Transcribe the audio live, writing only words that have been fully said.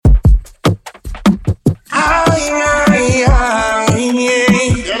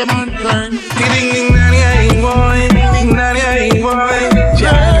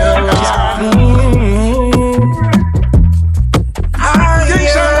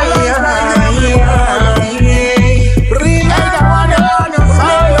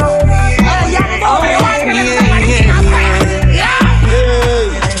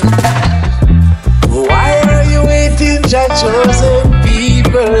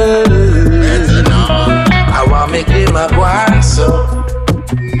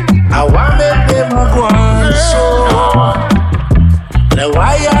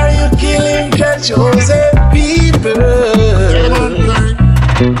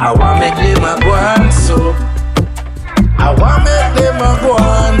I want make them a go on so. I want make them a go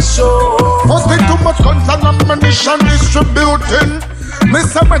on so. Must be too much guns and ammunition distributing.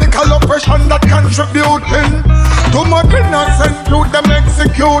 Miss a medical oppression that contributing. Too much innocent to them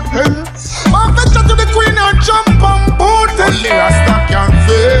executing. One picture to the queen and jump and boot it. Only Rasta can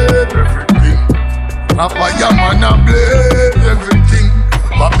save everything. Papa Yaman a blame everything.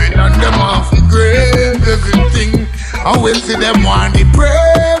 Babylon them off the grave everything. And we'll see them want the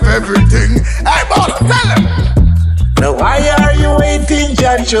brave everything. Hey Bolo, tell them. Now why are you waiting,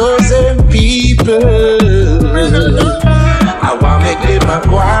 your chosen people? I want make them a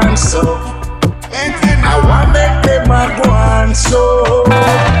go on so. I want make them a go on so.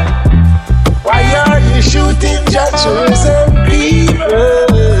 Why are you shooting, your chosen people?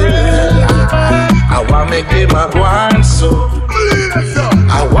 I want make them a go on so.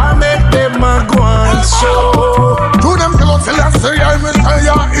 I want make them a go on so. To them tell us say I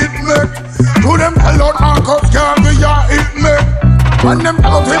Messiah it me. To them tell us Marcus Garvey it me. And them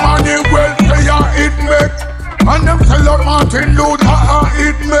tell us Emmanuel it me. And them tell us Martin Luther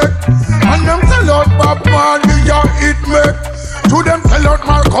it me. And them tell us Bob Marley it me. To them tell us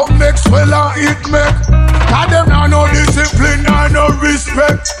Malcolm Maxwell it me. Cause them not no discipline and no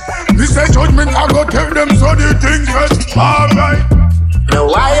respect. Me say judgment I go tell them so the things get alright. Now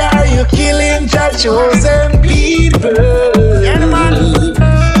why are you killing your chosen people?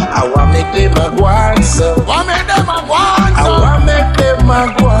 I want make them a go on so. Want make them a go on so. I want make them a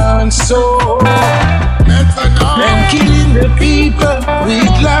go on so. Them killing the people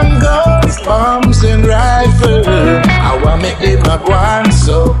with long guns, bombs and rifles. I want make them a go on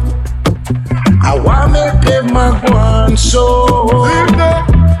so. I want make them a go on so.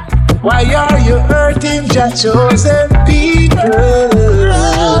 Why are you hurting your chosen people?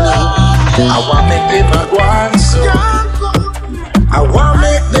 I want make them a go on so. I want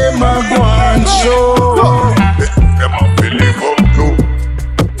make them a go on so. Them a feel live up to.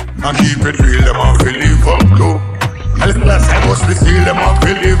 And keep it real, them a feel live up to. And plus I must be still, them a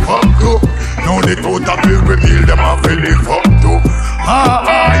feel live up to. Now the total will reveal, them a feel live up to.